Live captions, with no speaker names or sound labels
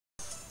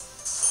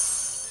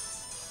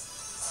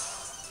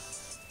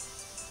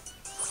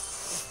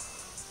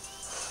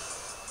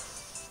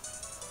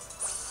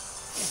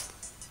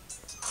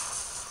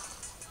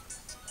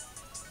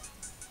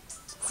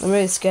I'm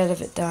really scared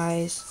if it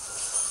dies.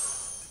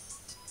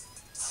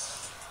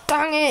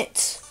 Dang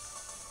it!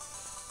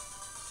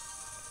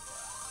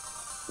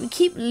 We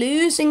keep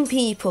losing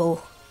people.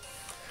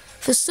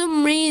 For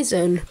some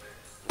reason,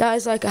 that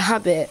is like a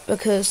habit,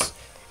 because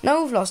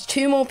now we've lost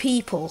 2 more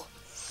people.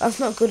 That's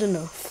not good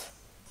enough.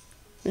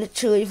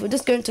 Literally, if we're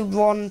just going to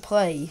one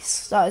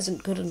place, that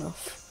isn't good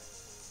enough.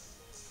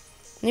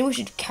 Maybe we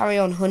should carry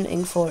on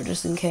hunting for it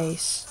just in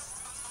case.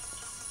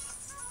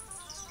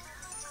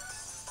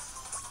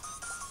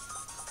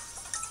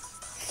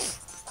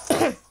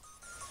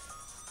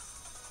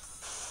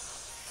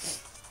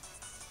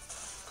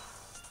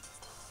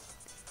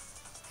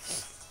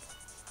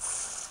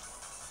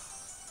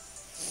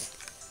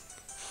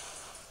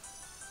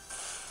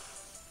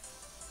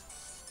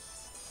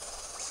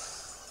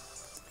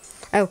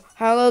 Oh,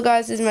 hello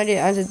guys, this is Magic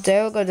and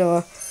today we're going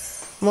to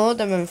do more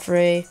than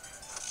 3.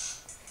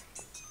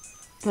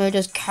 We're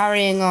just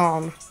carrying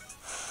on.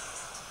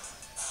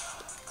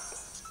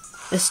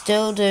 We're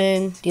still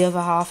doing the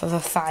other half of a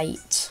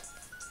fight.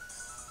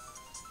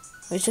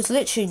 Which is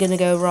literally going to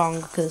go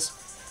wrong because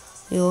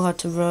we all had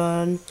to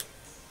run.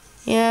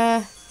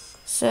 Yeah,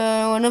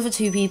 so another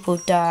 2 people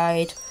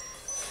died.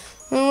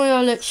 And we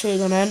are literally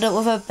going to end up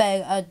with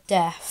a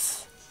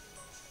death.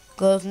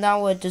 Because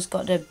now we've just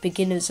got the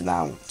beginner's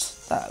amount.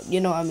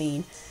 You know what I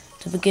mean?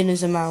 The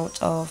beginner's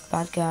amount of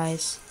bad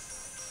guys.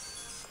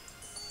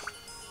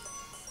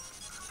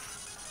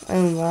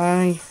 Oh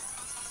my.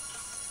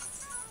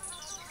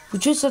 We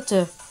just had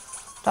to...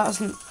 That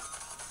wasn't...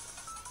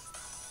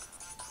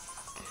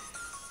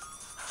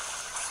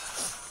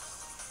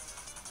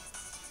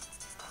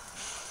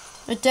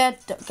 We're dead,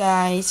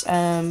 guys.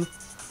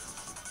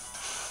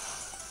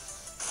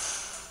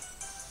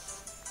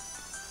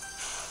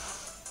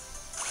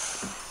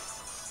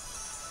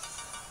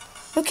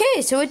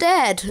 Okay, so we're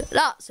dead.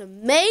 That's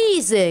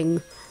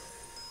amazing.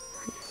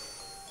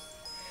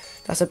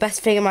 That's the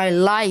best thing in my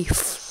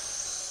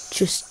life.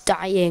 Just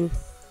dying.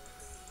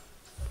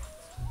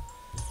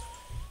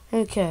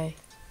 Okay.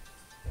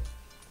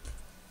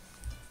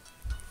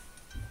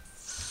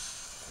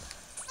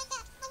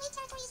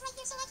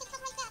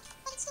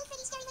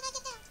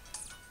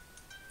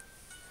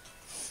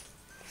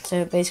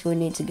 So basically we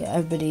need to get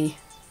everybody.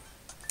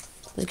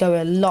 There's going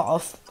to be a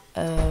lot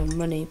of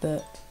money,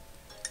 but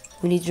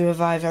we need to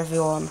revive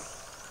everyone.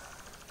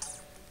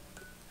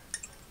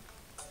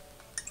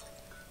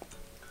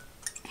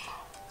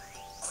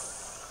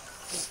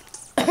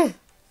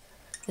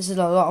 This is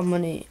a lot of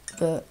money,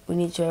 but we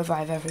need to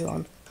revive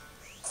everyone.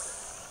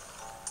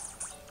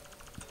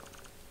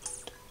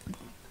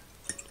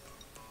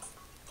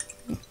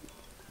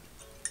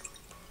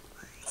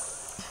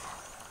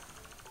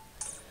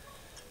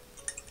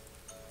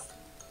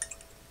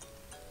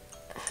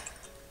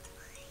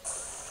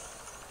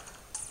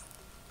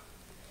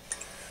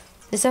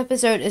 This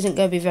episode isn't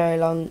going to be very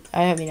long.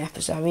 I don't mean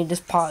episode, I mean this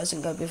part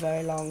isn't going to be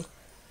very long.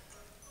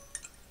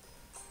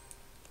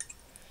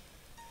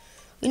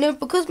 You know,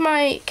 because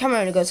my camera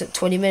only goes at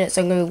 20 minutes,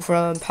 I'm going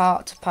from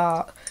part to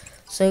part.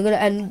 So I'm going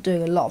to end up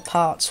doing a lot of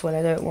parts when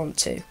I don't want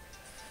to.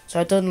 So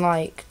I've done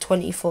like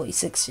 20, 40,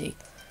 60.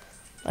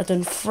 I've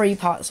done 3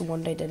 parts in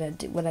one day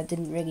when I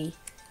didn't really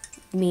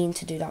mean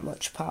to do that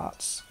much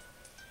parts.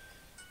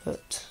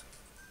 But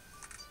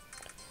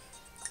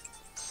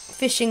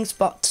fishing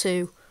spot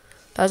 2.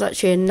 That was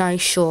actually a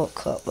nice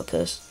shortcut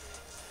because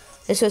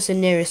this was the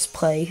nearest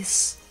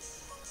place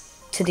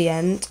to the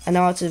end. I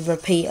know I had to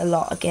repeat a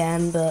lot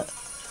again, but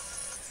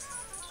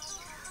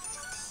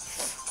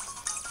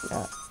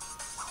yeah.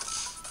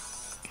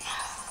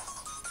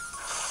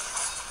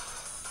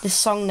 This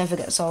song never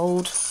gets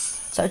old.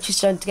 It's actually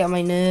starting to get on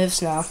my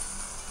nerves now.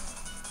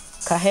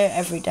 I hear it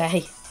every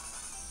day.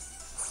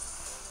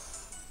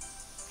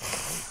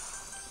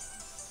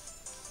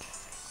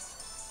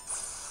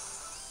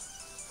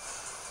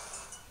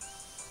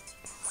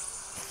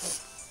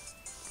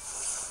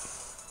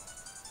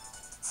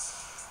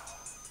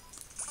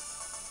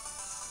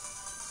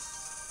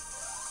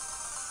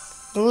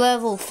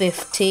 Level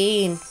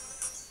 15.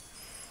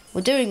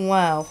 We're doing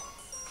well.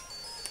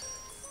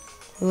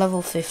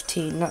 Level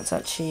 15, that's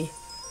actually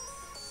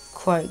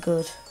quite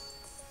good.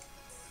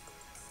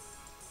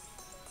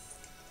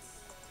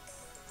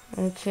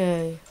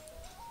 Okay.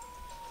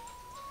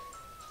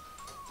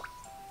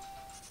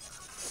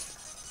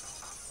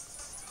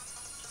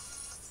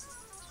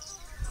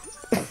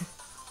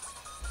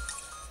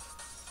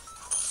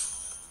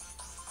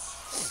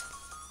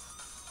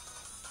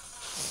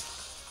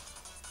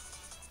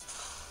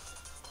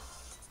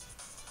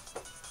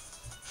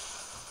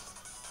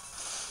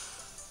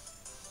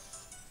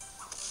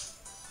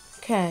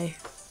 Okay.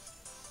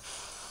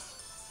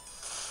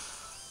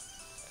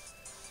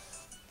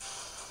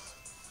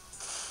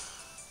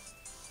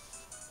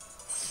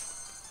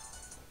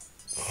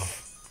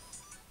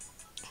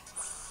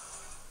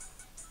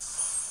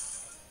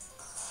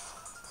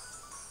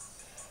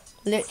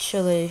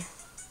 Literally.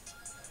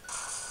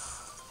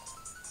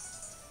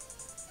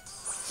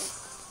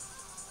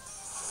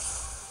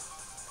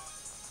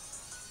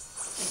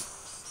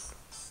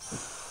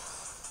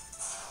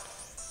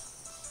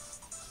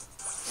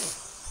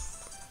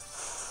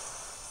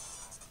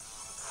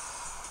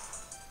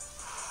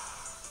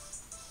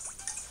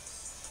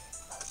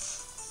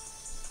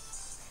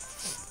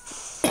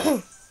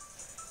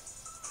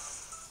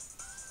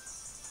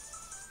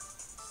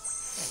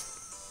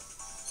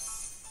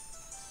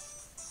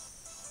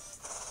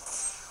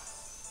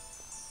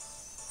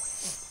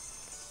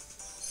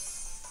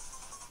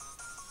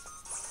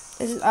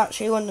 This is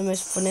actually one of the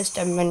most funniest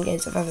Denpa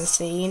games I've ever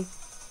seen.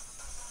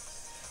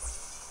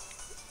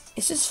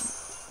 It's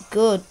just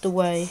good the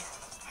way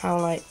how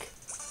like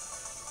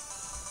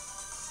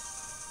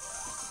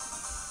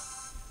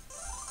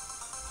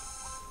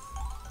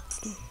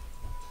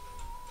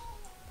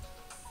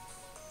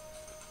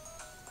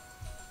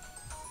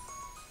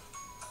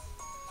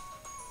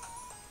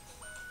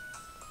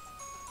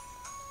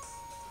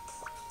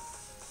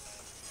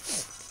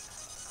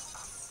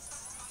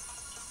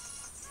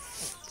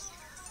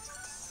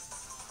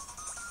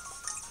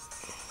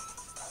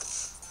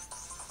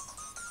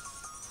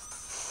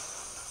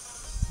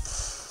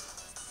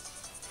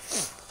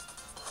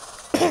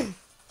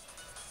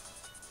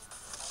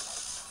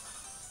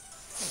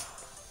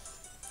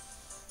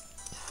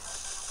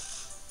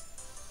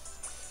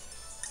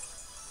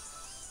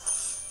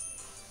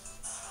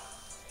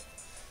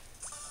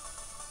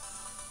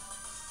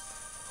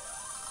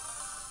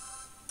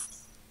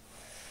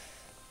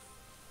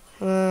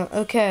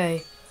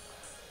okay.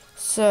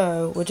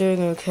 So we're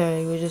doing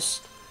okay. We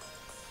just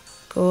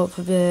go up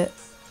a bit.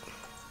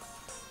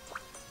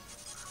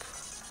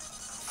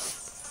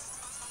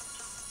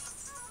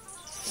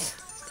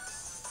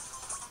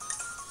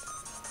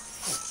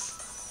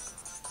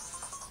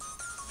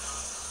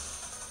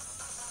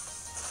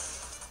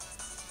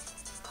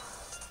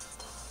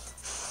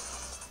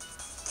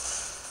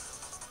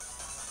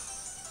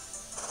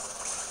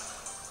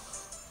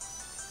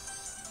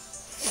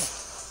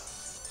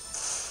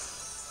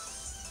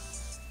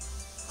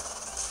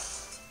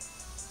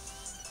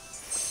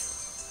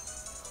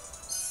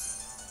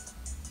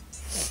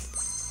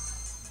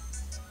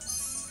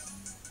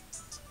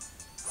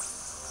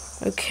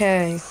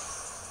 Okay.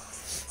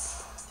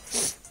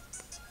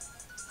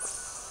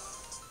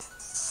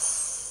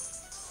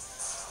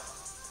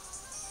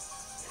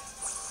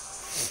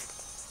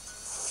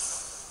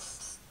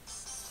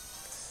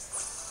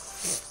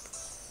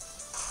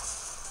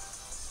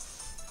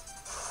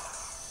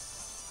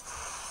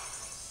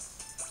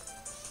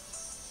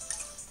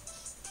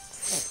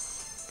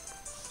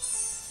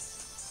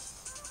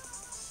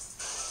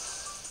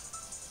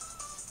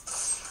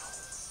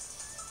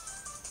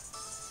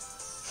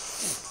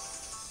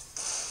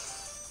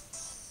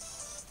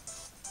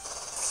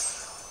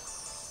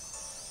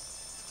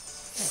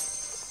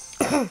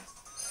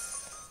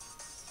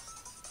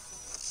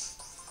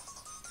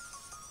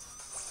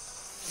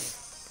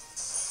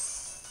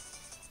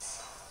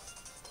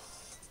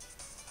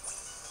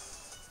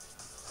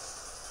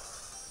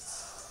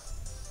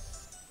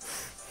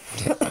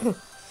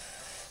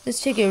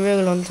 It's taking a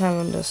really long time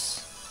on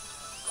this.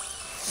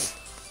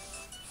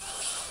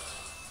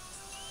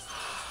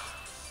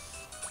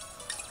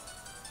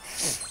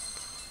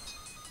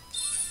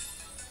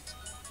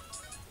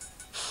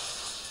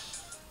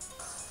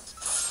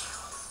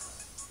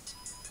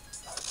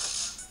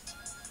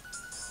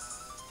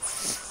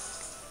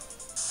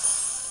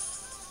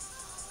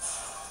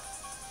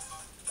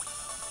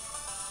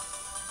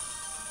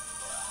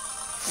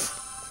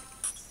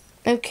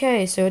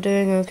 Okay, so we're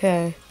doing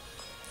okay.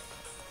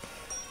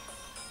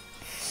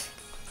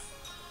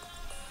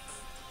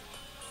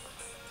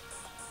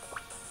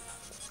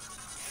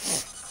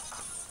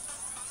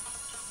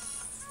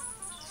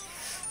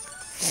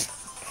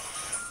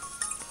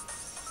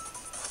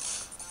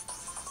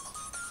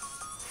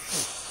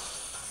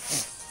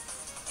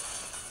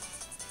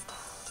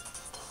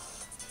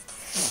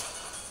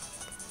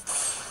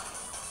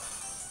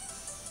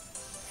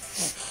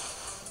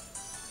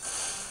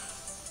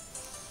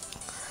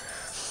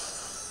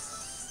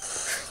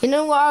 You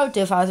know what I would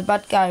do if I was a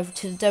bad guy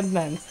to the dead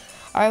men?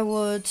 I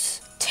would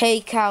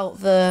take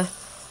out the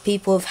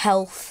people of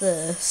health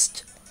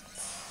first.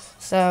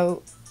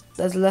 So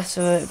there's less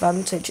of an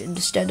advantage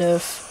instead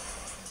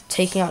of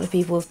taking out the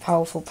people with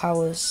powerful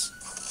powers.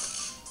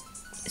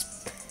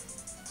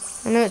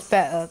 I know it's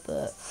better,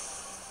 but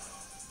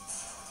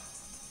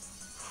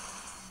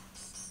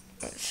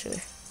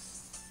actually.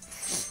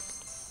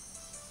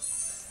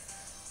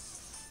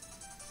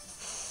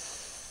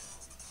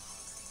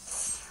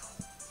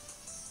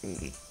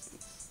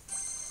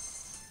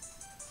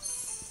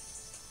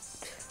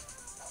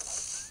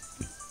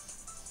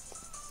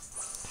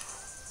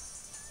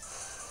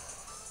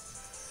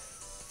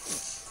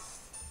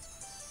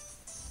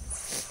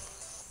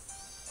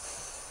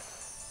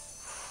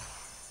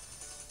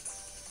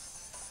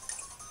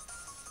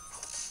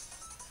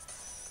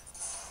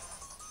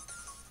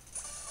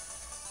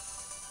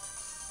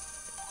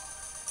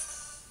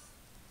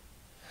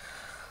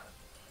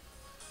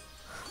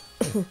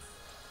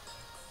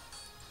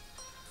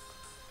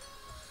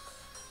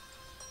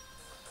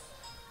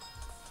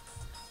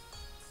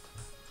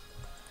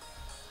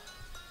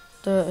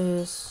 There it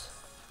is.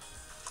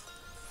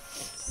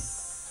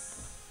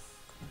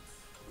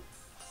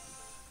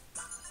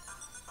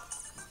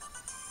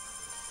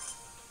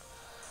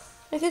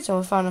 Okay, so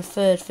I found a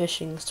third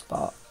fishing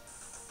spot.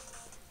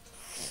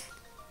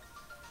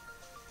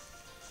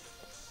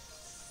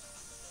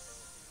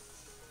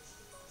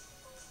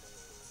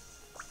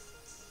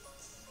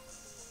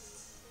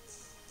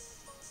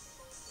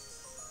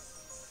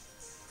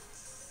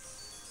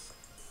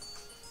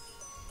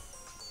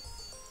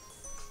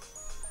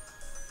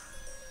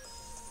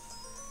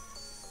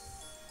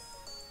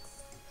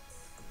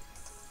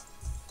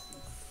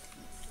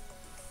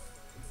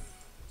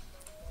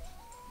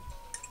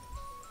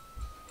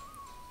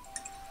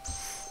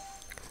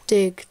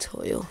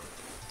 Digtoil.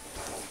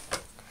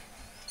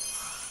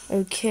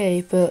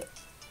 Okay, but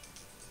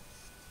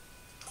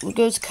we'll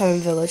go to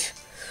Karen Village.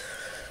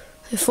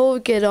 Before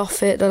we get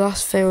off it, the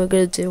last thing we're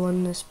going to do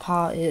on this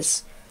part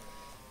is,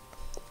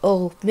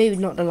 oh, maybe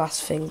not the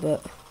last thing,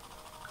 but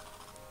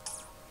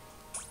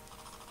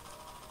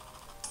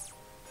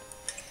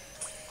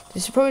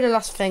this is probably the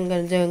last thing I'm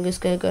going to do. I'm just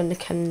going to go in the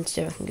cannon and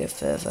see if I can go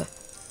further.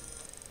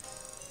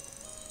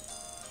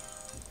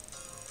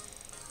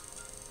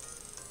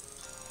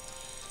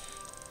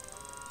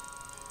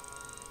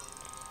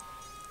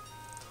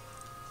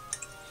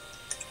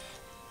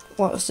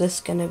 What's this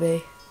going to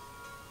be?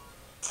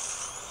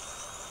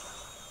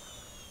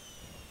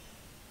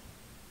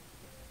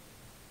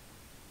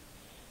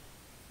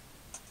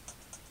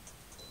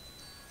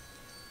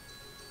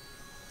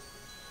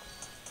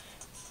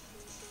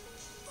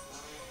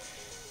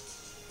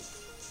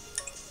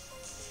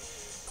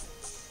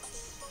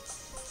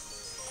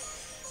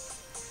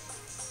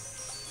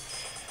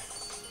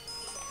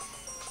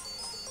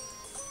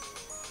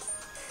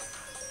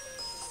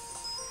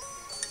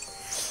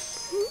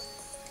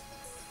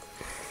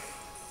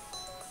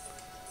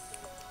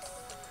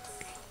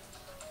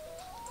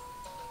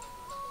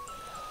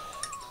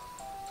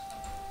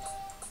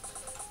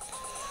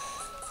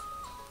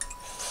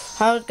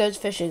 How it goes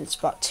fishing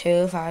spot 2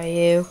 if I were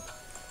you.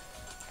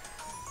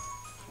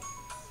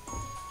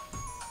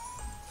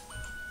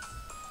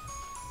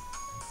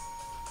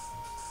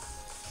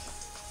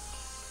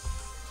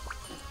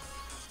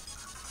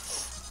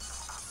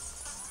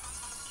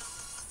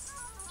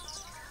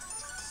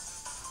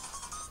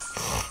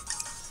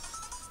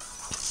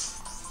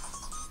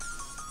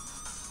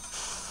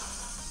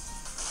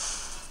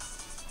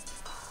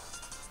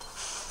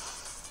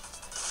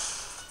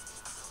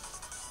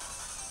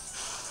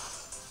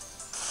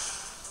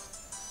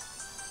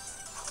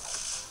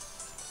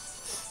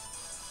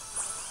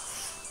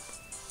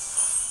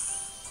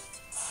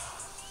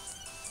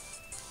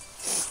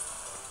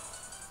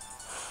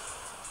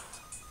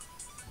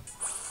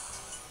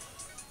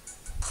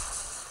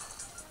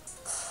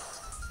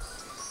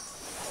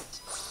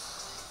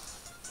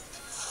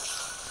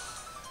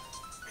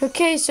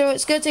 Okay, so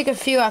it's going to take a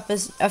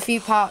few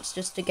parts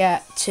just to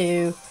get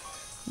to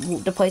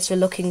the place we're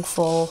looking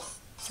for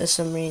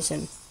some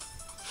reason.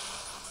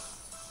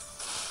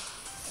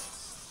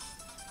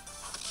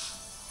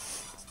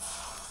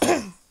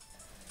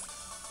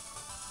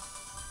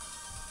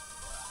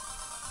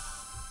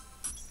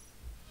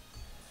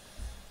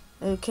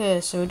 Okay,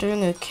 so we're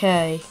doing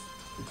okay.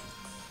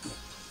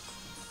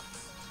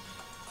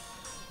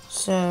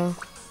 So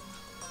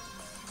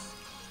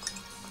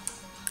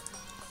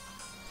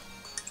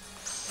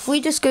if we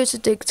just go to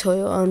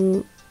Digtoil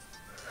and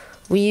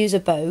we use a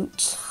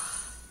boat,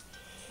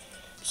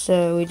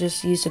 so we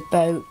just use a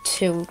boat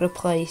to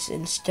replace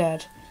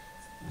instead.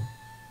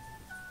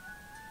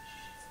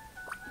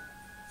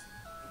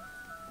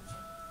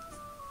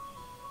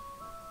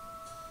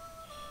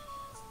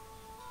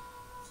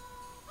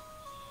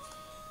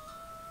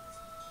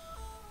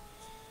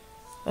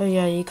 Oh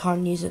yeah, you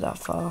can't use it that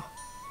far.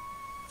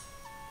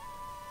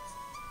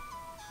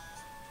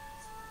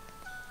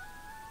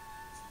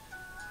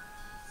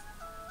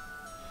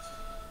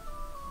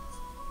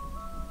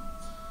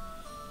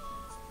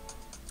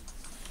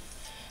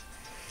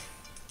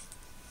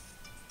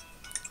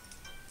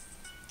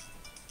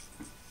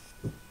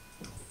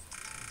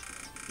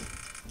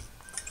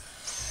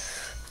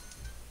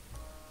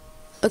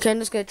 Okay, I'm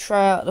just going to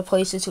try out the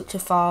places which are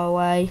far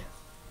away.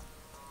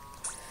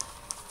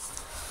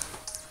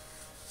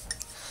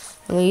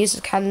 I'm going to use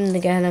the cannon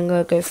again. I'm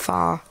going to go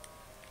far.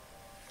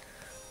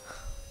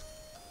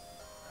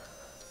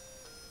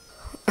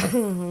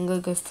 I'm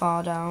going to go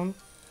far down.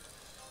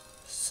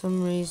 For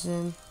some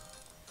reason,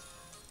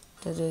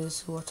 that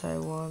is what I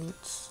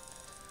want.